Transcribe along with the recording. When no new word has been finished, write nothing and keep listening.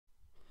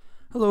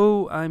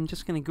Hello, I'm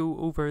just going to go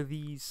over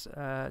these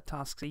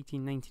tasks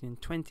 18, 19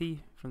 and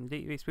 20 from the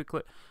database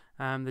booklet,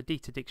 the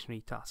data dictionary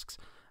tasks.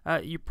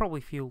 You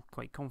probably feel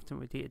quite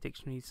confident with data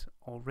dictionaries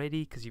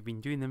already because you've been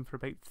doing them for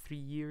about 3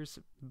 years,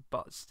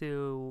 but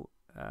still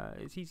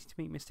it's easy to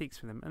make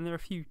mistakes with them, and there are a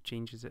few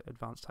changes at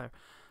advanced higher.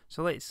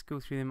 So let's go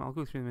through them. I'll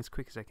go through them as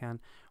quick as I can.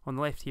 On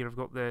the left here I've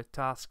got the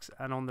tasks,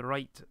 and on the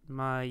right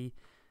my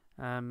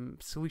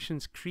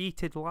solutions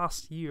created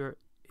last year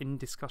in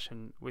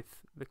discussion with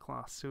the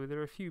class. So there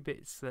are a few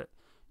bits that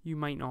you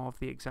might not have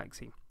the exact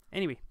same.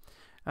 Anyway,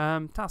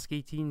 task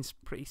 18 is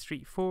pretty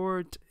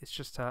straightforward. It's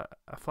just a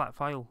flat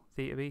file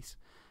database.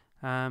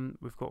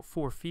 We've got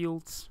 4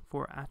 fields,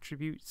 4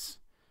 attributes.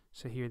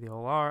 So here they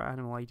all are: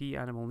 animal ID,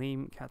 animal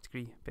name,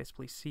 category, best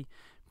place to see.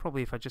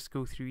 Probably if I just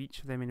go through each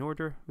of them in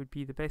order would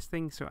be the best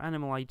thing. So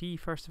animal ID,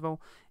 first of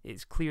all,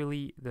 it's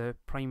clearly the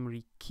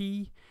primary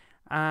key.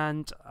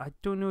 And I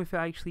don't know if it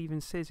actually even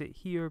says it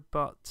here,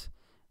 but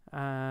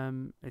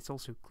it's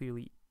also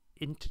clearly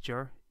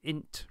integer.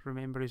 Int,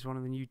 remember, is one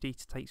of the new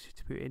data types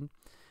to put in,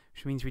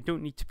 which means we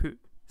don't need to put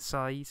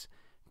size.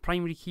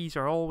 Primary keys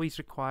are always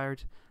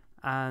required,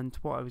 and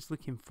what I was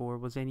looking for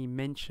was any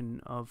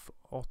mention of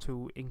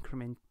auto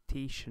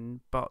incrementation,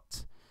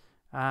 but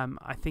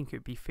I think it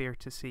would be fair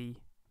to say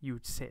you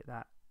would set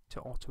that to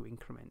auto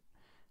increment.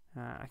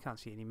 I can't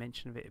see any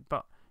mention of it,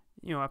 but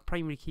you know, a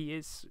primary key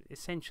is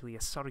essentially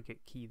a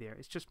surrogate key there.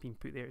 It's just been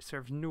put there. It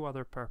serves no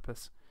other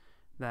purpose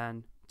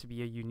than to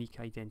be a unique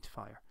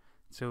identifier.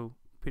 So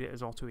put it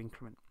as auto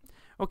increment.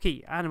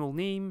 Okay, animal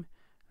name,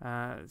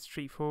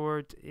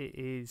 straightforward. It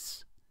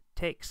is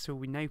text, so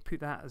we now put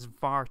that as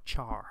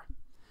varchar,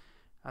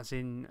 as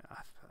in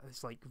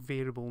it's like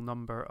variable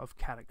number of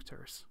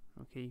characters.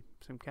 Okay,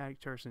 some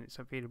characters, and it's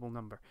a variable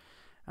number.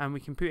 And we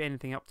can put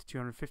anything up to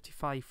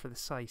 255 for the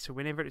size. So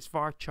whenever it's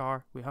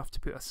varchar, we have to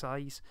put a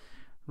size.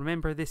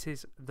 Remember, this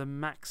is the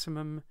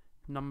maximum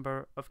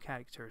number of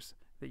characters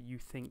that you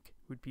think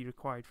would be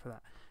required for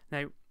that.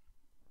 Now,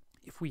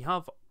 if we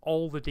have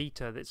all the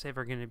data that's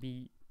ever going to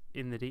be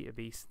in the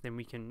database, then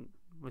we can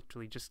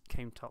literally just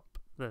count up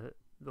the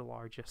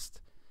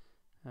largest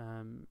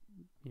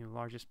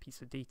largest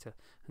piece of data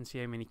and see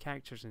how many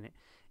characters in it.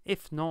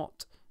 If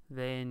not,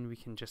 then we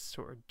can just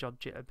sort of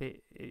judge it a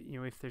bit.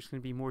 If there's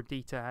going to be more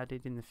data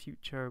added in the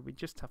future, we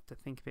just have to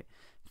think of it.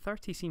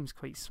 30 seems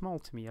quite small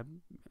to me.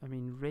 I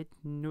mean,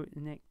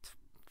 red-necked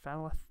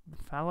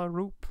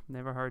phalarope,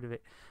 never heard of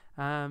it.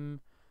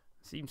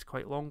 Seems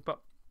quite long,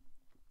 but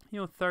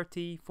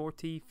 30,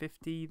 40,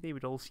 50, they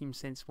would all seem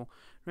sensible.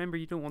 Remember,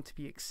 you don't want to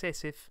be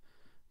excessive,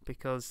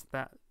 because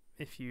that,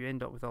 if you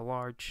end up with a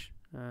large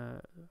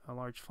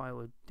file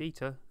of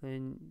data,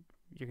 then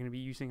you're going to be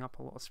using up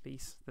a lot of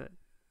space that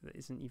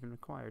isn't even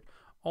required.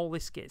 All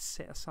this gets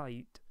set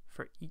aside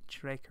for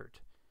each record.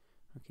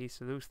 Okay,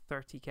 so those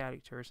 30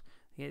 characters,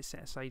 they get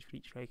set aside for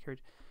each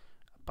record.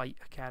 A byte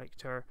a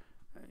character.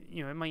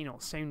 It might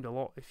not sound a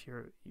lot if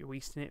you're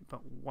wasting it,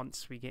 but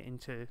once we get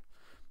into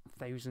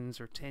thousands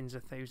or tens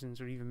of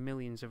thousands or even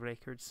millions of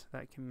records,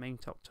 that can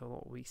mount up to a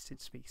lot of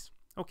wasted space.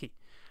 Okay,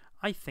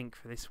 I think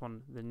for this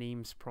one the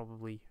name's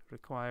probably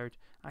required.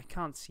 I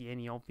can't see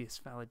any obvious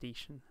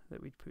validation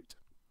that we'd put.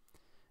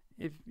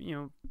 If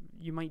you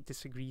might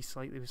disagree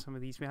slightly with some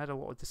of these. We had a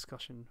lot of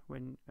discussion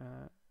when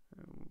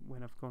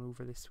I've gone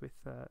over this with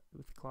the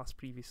class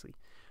previously.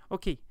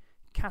 Okay,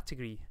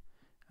 category.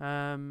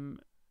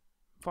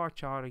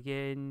 Varchar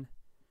again.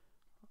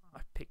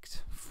 I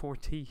picked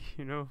 40.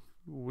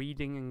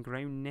 Wading and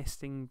ground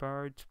nesting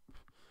bird.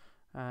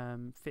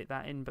 Fit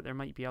that in, but there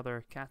might be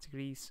other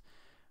categories.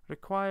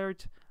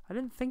 Required. I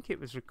didn't think it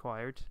was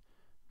required,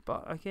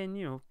 but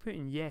again,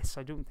 putting yes,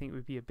 I don't think it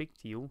would be a big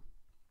deal.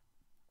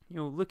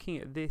 Looking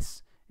at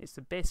this, it's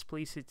the best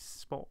place to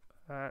spot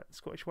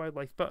Scottish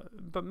wildlife,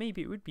 but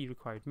maybe it would be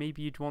required.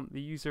 Maybe you'd want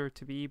the user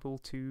to be able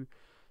to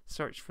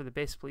search for the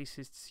best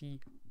places to see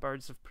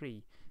birds of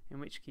prey, in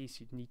which case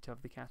you'd need to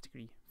have the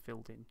category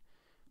filled in.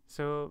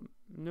 So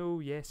no,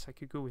 yes, I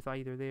could go with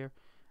either there,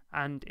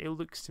 and it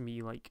looks to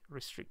me like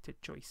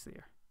restricted choice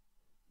there.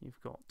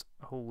 You've got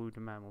a whole load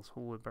of mammals, a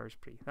whole load of birds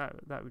of prey.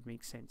 That would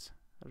make sense,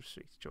 a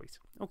restricted choice.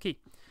 Okay,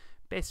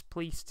 best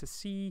place to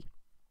see.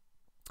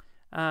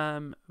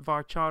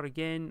 Varchar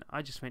again,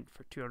 I just went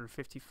for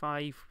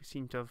 255. We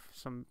seem to have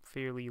some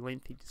fairly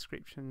lengthy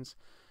descriptions.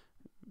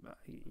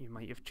 You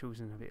might have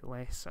chosen a bit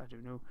less, I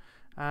don't know.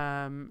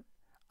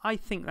 I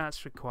think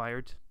that's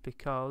required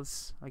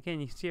because,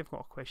 again, you can see I've got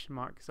a question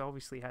mark because I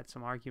obviously had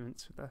some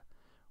arguments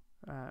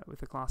with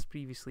the class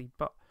previously,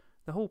 but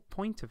the whole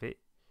point of it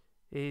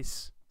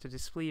is to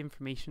display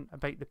information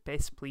about the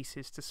best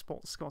places to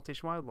spot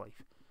Scottish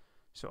wildlife.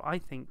 So I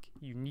think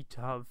you need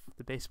to have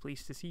the best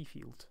place to see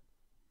field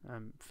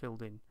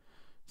filled in.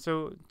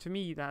 So to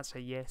me that's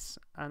a yes,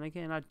 and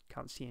again I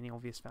can't see any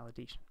obvious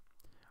validation.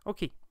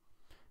 Okay,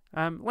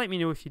 let me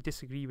know if you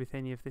disagree with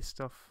any of this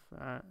stuff,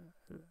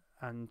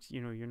 and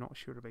you're not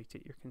sure about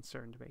it, you're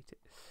concerned about it.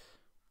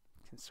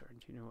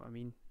 Concerned, I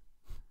mean,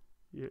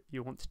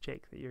 you want to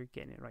check that you're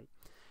getting it right.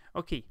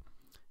 Okay,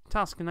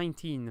 task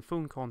 19, the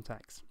phone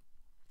contacts.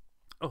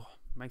 Oh,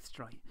 mouth's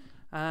dry.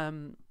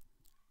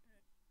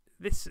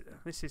 This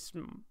is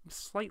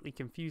slightly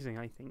confusing,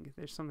 I think.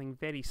 There's something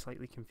very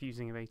slightly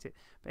confusing about it.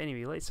 But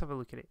anyway, let's have a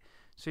look at it.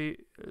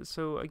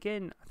 So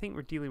again, I think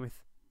we're dealing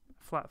with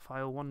a flat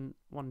file, one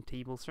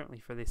table, certainly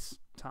for this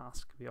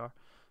task we are.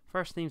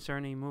 First name,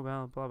 surname,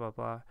 mobile, blah, blah,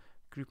 blah,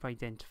 group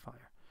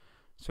identifier.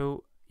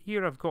 So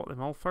here I've got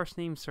them all. First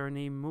name,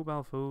 surname,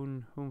 mobile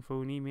phone, home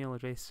phone, email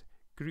address,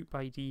 group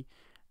ID,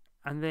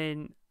 and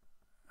then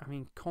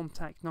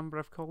contact number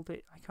I've called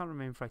it. I can't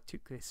remember if I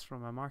took this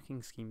from a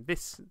marking scheme.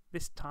 This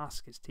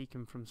task is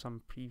taken from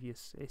some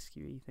previous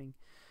SQA thing.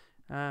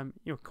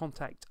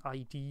 Contact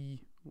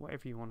ID,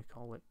 whatever you want to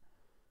call it.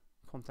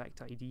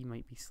 Contact ID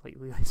might be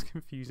slightly less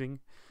confusing.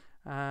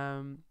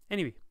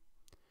 Anyway,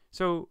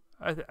 so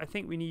I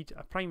think we need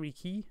a primary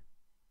key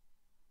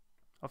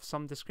of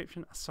some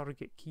description, a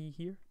surrogate key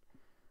here.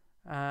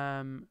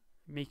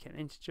 Make it an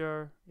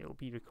integer, it'll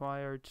be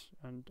required,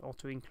 and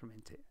auto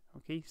increment it.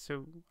 Okay,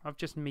 so I've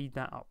just made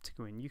that up to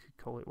go in. You could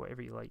call it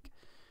whatever you like,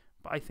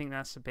 but I think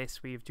that's the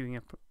best way of doing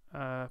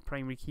a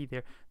primary key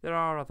there. There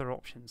are other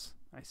options,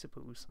 I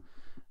suppose.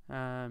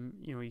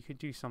 You could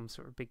do some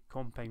sort of big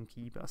compound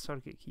key, but a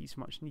surrogate key is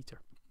much neater.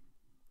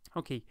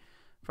 Okay,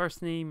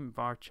 first name,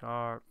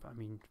 varchar,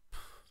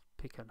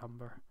 pick a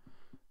number.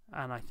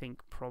 And I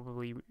think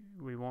probably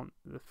we want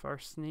the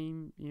first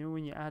name.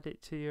 When you add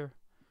it to your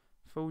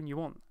phone,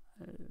 you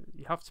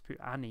have to put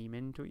a name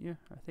in, don't you?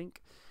 I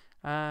think.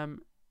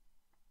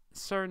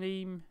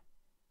 Surname,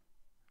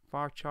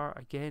 varchar,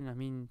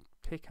 again,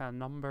 pick a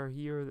number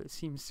here that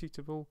seems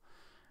suitable.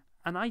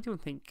 And I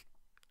don't think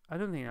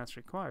that's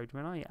required.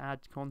 When I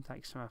add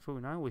contacts to my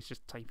phone, I always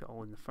just type it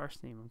all in the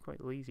first name. I'm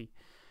quite lazy.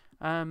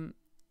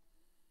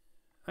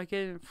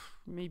 Again,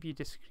 maybe you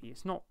disagree.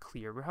 It's not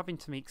clear. We're having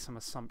to make some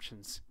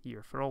assumptions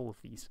here for all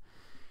of these.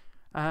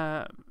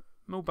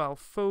 Mobile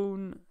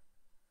phone.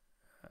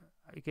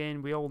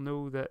 Again, we all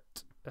know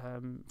that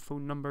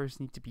phone numbers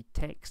need to be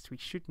text. We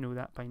should know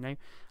that by now.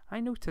 I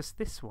noticed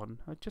this one.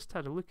 I just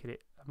had a look at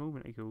it a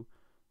moment ago,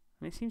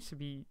 and it seems to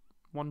be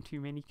one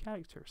too many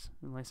characters,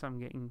 unless I'm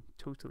getting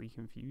totally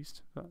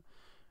confused. But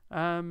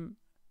and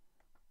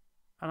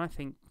I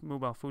think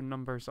mobile phone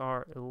numbers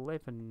are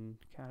 11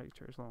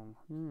 characters long.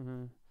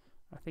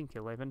 I think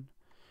 11.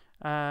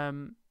 I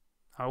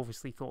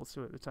obviously thought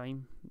so at the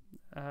time.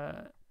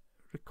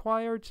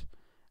 Required.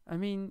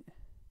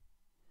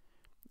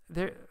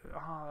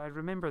 I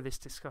remember this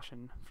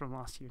discussion from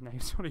last year now.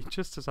 Sorry,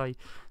 just as I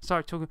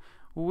started talking,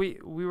 we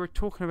were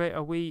talking about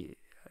a way,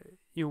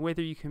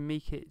 whether you can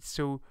make it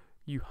so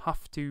you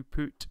have to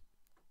put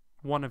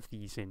one of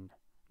these in.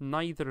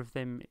 Neither of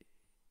them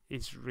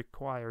is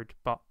required,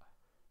 but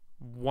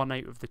one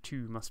out of the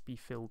two must be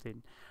filled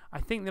in.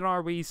 I think there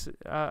are ways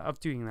of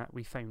doing that.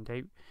 We found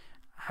out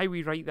how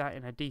we write that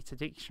in a data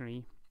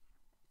dictionary.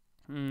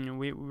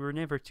 We were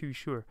never too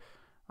sure.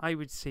 I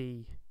would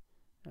say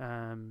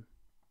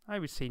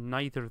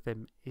neither of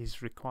them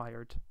is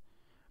required,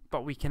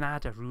 but we can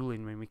add a rule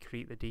in when we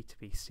create the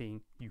database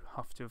saying you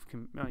have to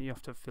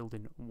have filled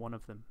in one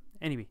of them.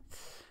 Anyway,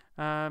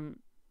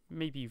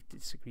 maybe you've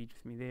disagreed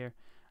with me there,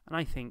 and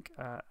I think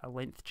a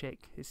length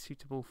check is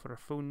suitable for a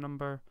phone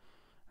number.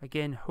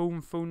 Again,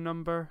 home phone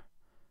number,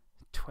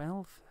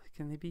 12.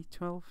 Can they be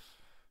 12?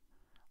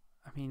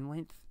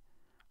 Length.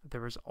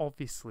 There was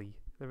obviously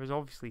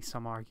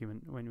some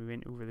argument when we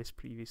went over this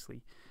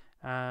previously.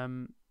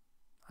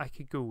 I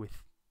could go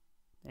with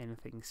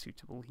anything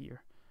suitable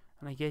here,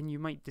 and again, you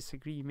might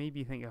disagree. Maybe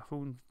you think a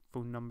phone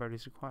number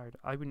is required.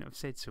 I wouldn't have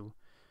said so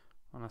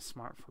on a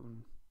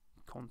smartphone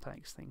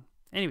contacts thing.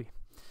 Anyway,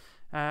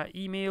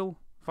 email,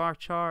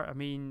 varchar.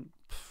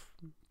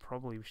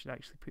 Probably we should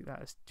actually put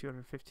that as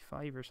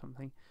 255 or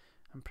something.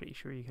 I'm pretty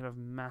sure you can have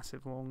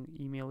massive long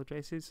email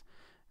addresses.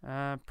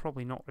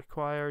 Probably not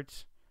required.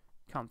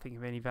 Can't think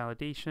of any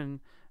validation.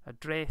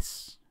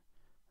 Address,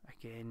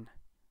 again,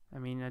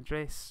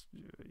 address,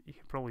 you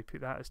could probably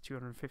put that as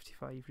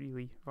 255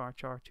 really.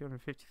 Varchar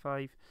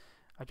 255.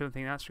 I don't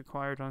think that's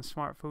required on a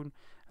smartphone.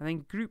 And then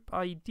group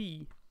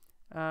ID,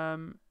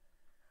 again,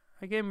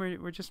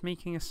 we're just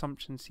making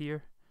assumptions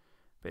here,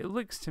 but it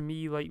looks to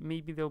me like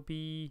maybe there'll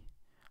be,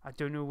 I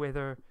don't know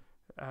whether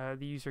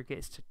the user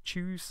gets to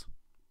choose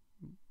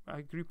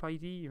a group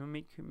ID,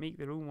 make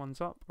their own ones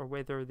up, or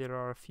whether there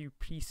are a few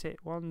preset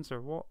ones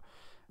or what.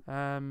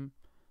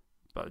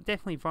 But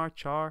definitely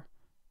varchar.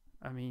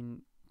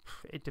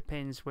 It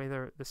depends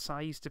whether the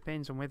size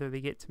depends on whether they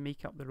get to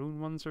make up their own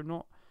ones or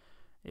not.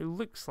 It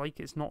looks like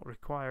it's not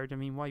required.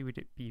 Why would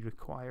it be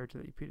required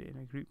that you put it in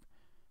a group?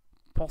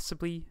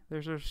 Possibly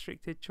there's a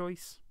restricted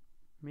choice,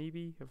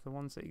 maybe, of the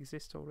ones that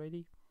exist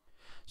already.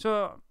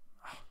 So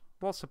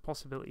lots of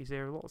possibilities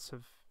there, lots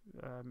of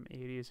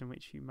areas in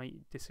which you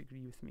might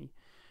disagree with me.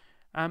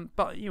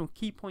 But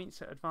key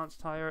points at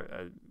Advanced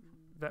Hire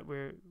that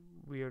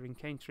we are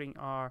encountering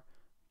are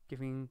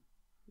giving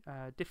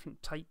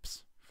different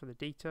types for the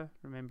data.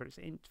 Remember, it's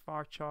int,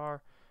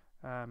 varchar,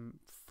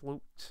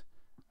 float.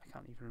 I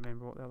can't even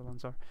remember what the other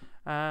ones are.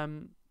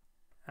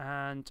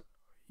 And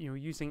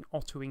using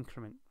auto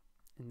increment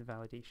in the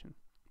validation.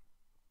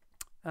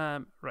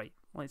 Right,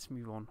 let's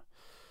move on.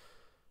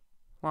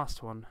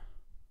 Last one.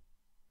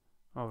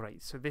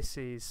 Alright, so this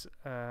is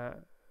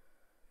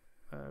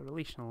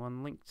relational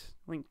one,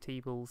 linked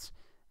tables,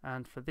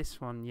 and for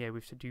this one, yeah, we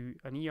have to do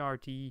an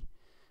ERD,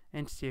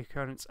 entity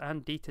occurrence,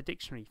 and data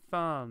dictionary.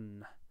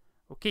 Fun!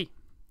 Okay.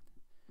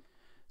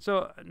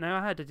 So now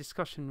I had a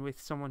discussion with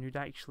someone who'd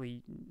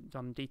actually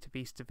done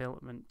database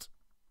development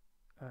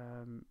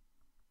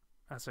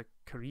as a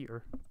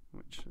career,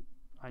 which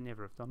I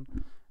never have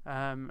done.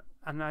 And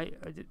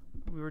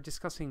we were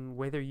discussing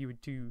whether you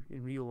would do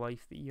in real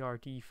life the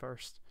ERD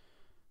first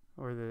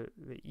or the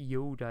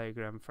EO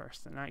diagram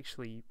first, and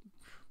actually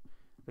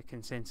the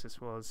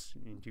consensus was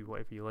you do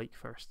whatever you like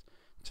first.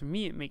 To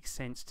me, it makes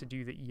sense to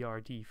do the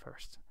ERD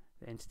first,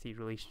 the entity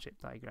relationship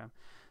diagram.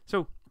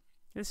 So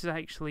this is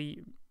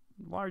actually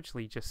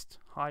largely just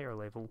higher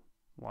level.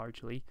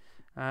 Largely,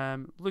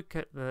 look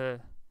at the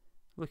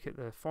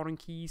foreign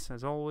keys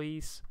as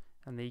always,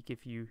 and they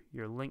give you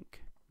your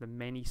link, the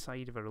many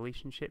side of a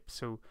relationship.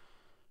 So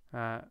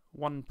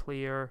one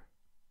player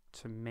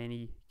to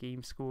many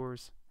game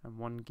scores, and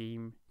one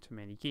game to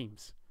many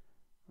games.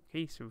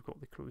 Okay, so we've got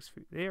the crow's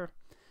foot there.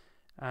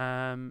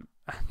 And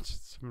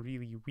some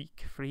really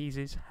weak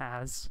phrases.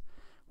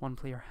 One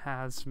player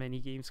has many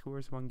game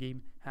scores, one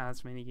game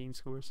has many game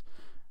scores.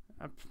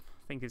 I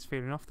think it's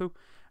fair enough though.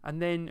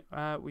 And then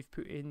we've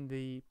put in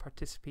the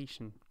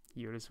participation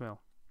here as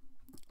well.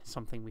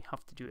 Something we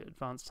have to do at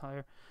advanced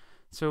higher.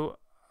 So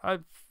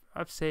I've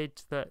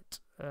said that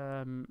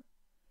in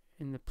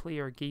the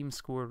player game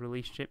score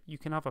relationship, you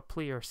can have a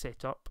player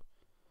set up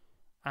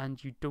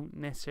and you don't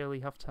necessarily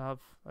have to have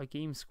a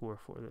game score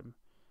for them.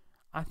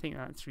 I think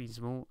that's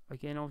reasonable.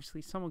 Again,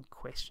 obviously someone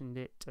questioned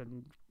it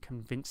and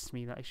convinced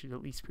me that I should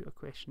at least put a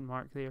question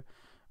mark there,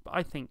 but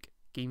I think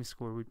game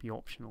score would be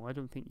optional. I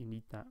don't think you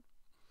need that.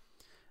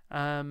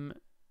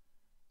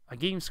 A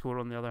game score,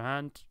 on the other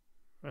hand,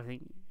 I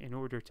think in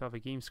order to have a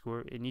game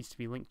score, it needs to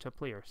be linked to a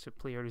player, so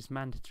player is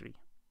mandatory.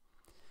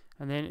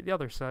 And then at the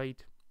other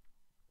side,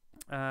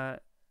 a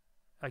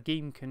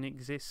game can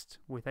exist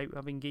without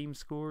having game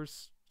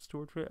scores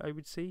stored for it, I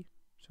would say,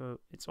 so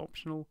it's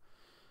optional.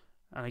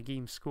 And a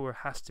game score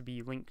has to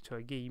be linked to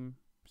a game,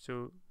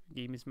 so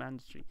game is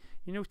mandatory.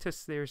 You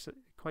notice there's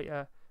quite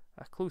a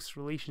close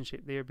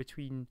relationship there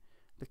between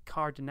the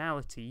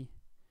cardinality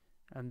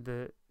and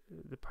the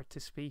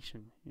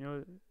participation. You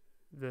know,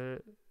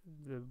 the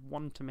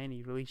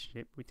one-to-many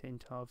relationship, we tend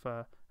to have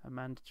a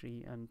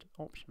mandatory and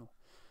optional.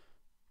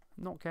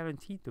 Not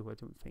guaranteed though, I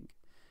don't think.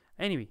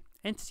 Anyway,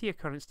 entity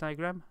occurrence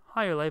diagram,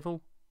 higher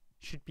level,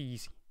 should be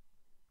easy.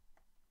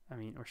 I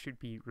mean, or should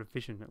be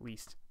revision at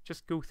least.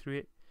 Just go through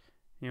it.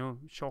 You know,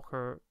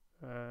 shocker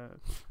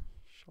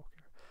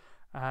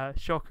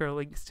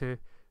links to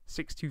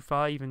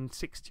 625 and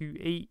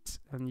 628,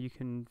 and you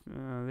can,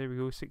 there we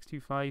go,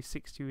 625,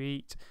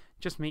 628.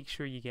 Just make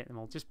sure you get them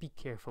all. Just be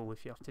careful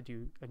if you have to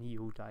do an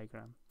EO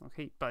diagram.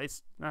 Okay, but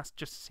that's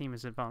just the same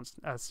as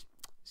as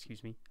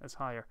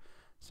higher.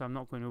 So I'm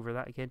not going over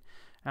that again.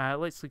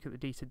 Let's look at the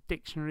data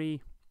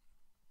dictionary.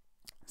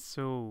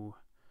 So,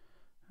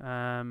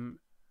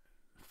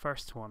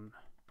 first one.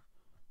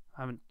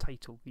 I haven't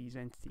titled these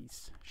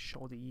entities.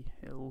 Shoddy.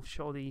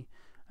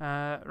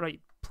 Right,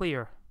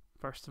 player,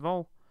 first of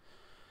all.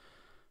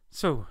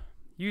 So,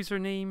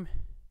 username,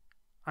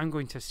 I'm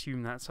going to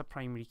assume that's a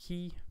primary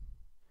key.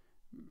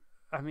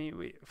 I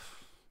mean,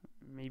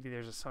 maybe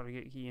there's a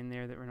surrogate key in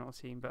there that we're not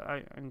seeing, but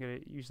I'm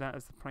going to use that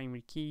as the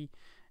primary key.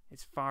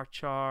 It's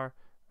varchar,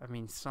 I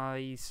mean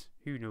size,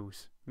 who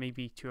knows,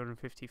 maybe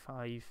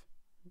 255,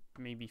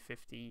 maybe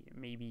 50,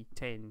 maybe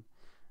 10,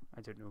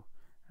 I don't know.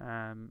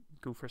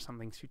 Go for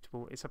something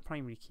suitable. It's a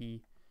primary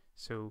key,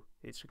 so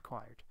it's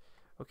required.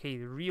 Okay,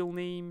 the real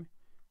name,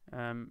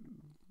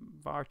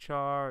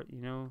 varchar,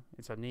 you know,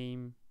 it's a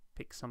name,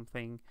 pick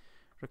something.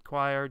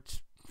 Required,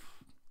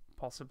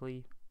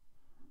 possibly,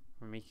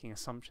 we're making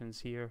assumptions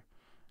here.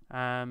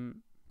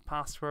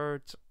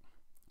 Password,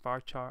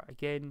 varchar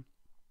again.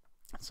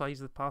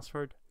 Size of the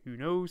password, who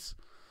knows.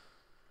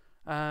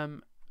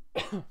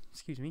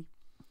 Excuse me.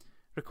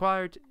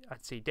 Required,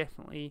 I'd say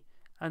definitely.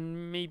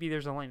 And maybe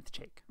there's a length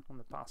check on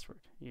the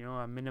password, you know,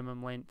 a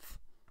minimum length.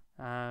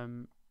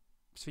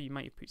 So you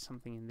might put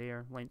something in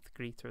there, length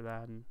greater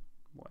than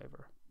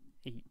whatever,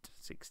 8,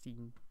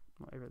 16,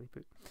 whatever they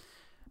put.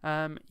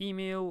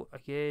 Email,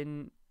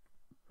 again,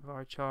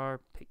 varchar,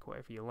 pick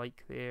whatever you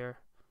like there.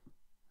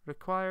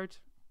 Required,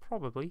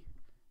 probably,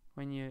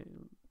 when you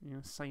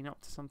sign up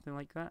to something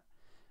like that.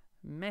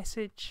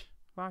 Message,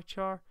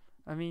 varchar,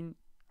 I mean,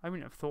 I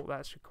wouldn't have thought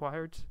that's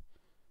required.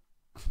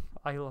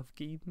 I love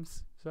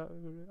games, so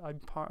I'm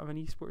part of an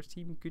esports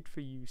team. Good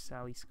for you,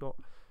 Sally Scott.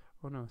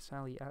 Oh no,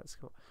 Sally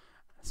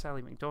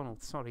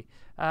McDonald, sorry.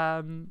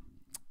 You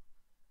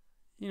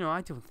know,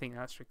 I don't think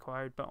that's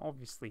required, but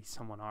obviously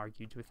someone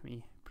argued with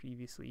me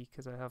previously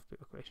because I have put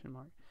a question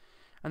mark.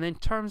 And then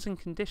terms and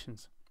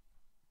conditions.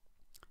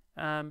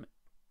 I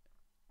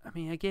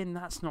mean, again,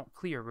 that's not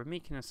clear. We're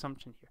making an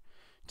assumption here.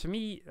 To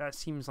me, that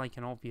seems like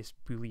an obvious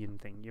Boolean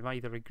thing. You've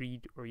either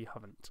agreed or you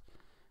haven't.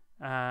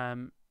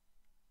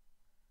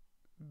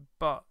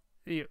 but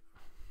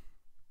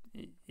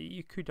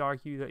you could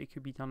argue that it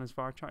could be done as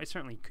varchar. It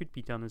certainly could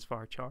be done as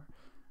varchar,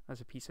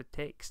 as a piece of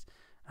text,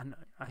 and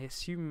I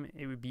assume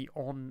it would be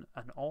on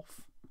and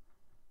off.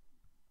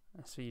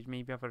 So you'd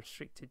maybe have a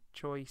restricted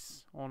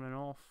choice, on and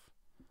off.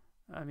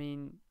 I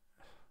mean,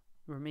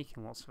 we're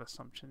making lots of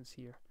assumptions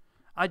here.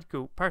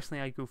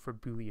 Personally, I'd go for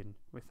Boolean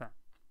with that.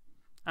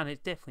 And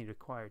it's definitely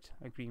required,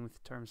 agreeing with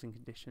the terms and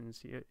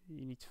conditions. You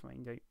need to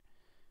find out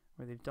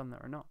whether they've done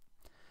that or not.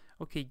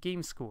 Okay,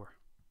 game score.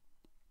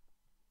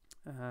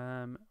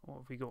 What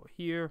have we got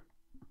here?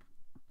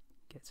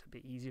 Gets a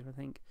bit easier, I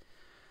think.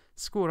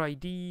 Score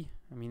ID,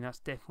 I mean, that's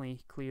definitely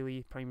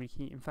clearly primary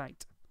key. In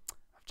fact,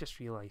 I've just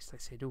realised I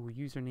said, oh,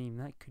 username,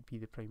 that could be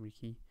the primary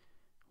key.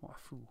 What a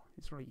fool.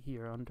 It's right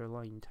here,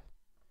 underlined.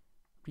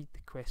 Read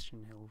the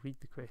question, Hill. Read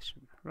the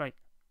question. Right.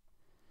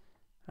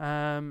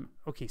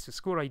 Okay, so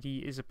score ID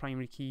is a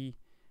primary key.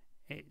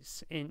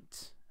 It's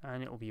int,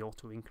 and it'll be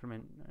auto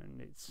increment,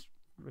 and it's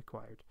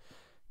required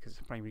because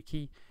it's a primary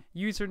key.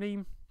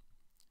 Username,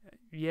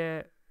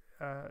 yeah,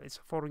 it's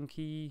a foreign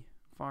key,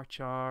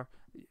 varchar.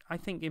 I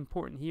think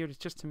important here is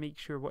just to make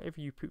sure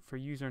whatever you put for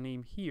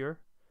username here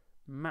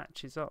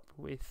matches up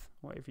with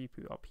whatever you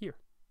put up here.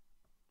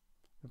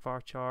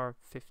 Varchar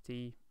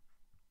 50,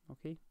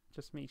 okay,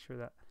 just make sure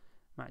that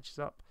matches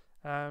up.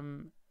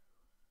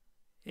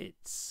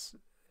 It's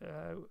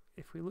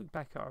if we look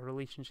back at our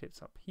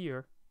relationships up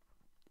here,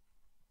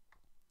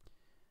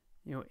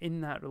 you know, in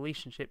that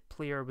relationship,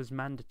 player was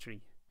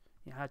mandatory.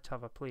 You had to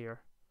have a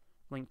player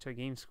linked to a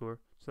game score,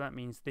 so that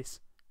means this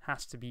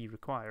has to be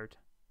required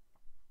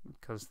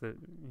because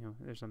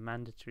there's a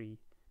mandatory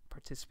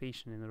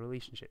participation in the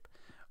relationship.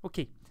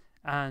 Okay,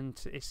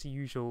 and it's the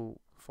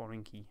usual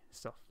foreign key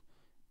stuff,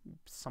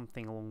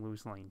 something along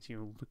those lines. You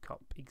know, look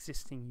up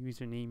existing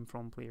username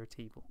from player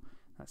table.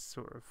 That's the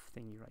sort of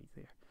thing you write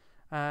there.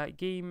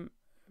 Game,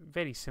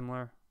 very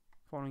similar,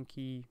 foreign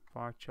key,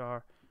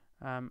 varchar.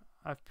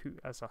 I've put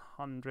as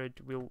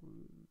 100. It'll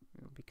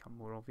become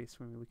more obvious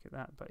when we look at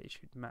that, but it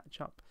should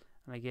match up.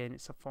 And again,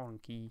 it's a foreign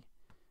key,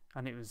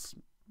 and it's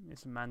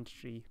a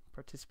mandatory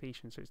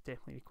participation, so it's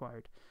definitely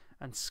required.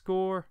 And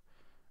score,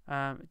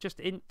 just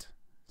int,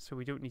 so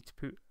we don't need to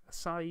put a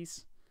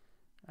size.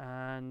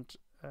 And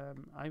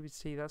I would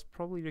say that's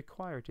probably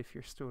required if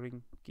you're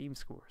storing game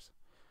scores.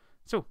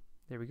 So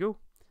there we go.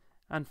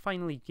 And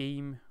finally,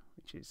 game,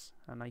 which is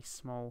a nice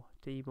small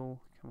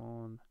table. Come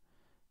on,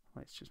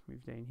 let's just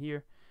move down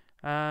here.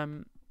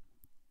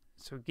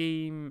 So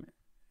game,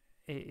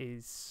 it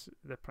is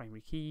the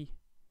primary key,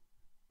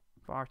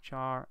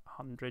 varchar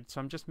 100.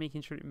 So I'm just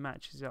making sure it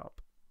matches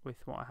up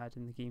with what I had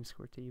in the game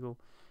score table.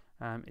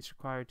 It's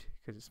required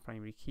because it's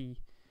primary key.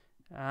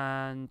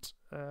 And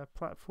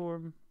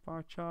platform,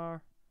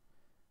 varchar,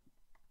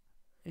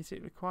 is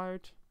it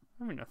required?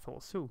 I mean, I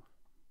thought so,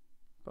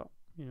 but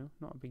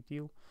not a big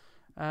deal.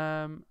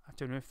 I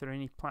don't know if there are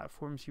any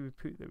platforms you would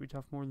put that would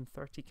have more than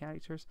 30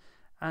 characters,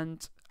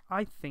 and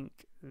I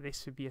think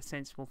this would be a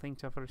sensible thing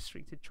to have a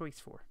restricted choice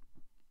for,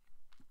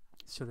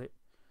 so that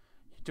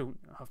you don't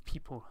have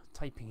people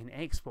typing in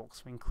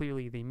Xbox when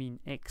clearly they mean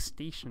X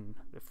station,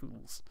 the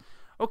fools.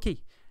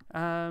 Okay,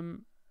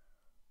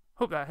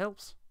 hope that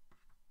helps.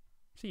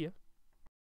 See ya.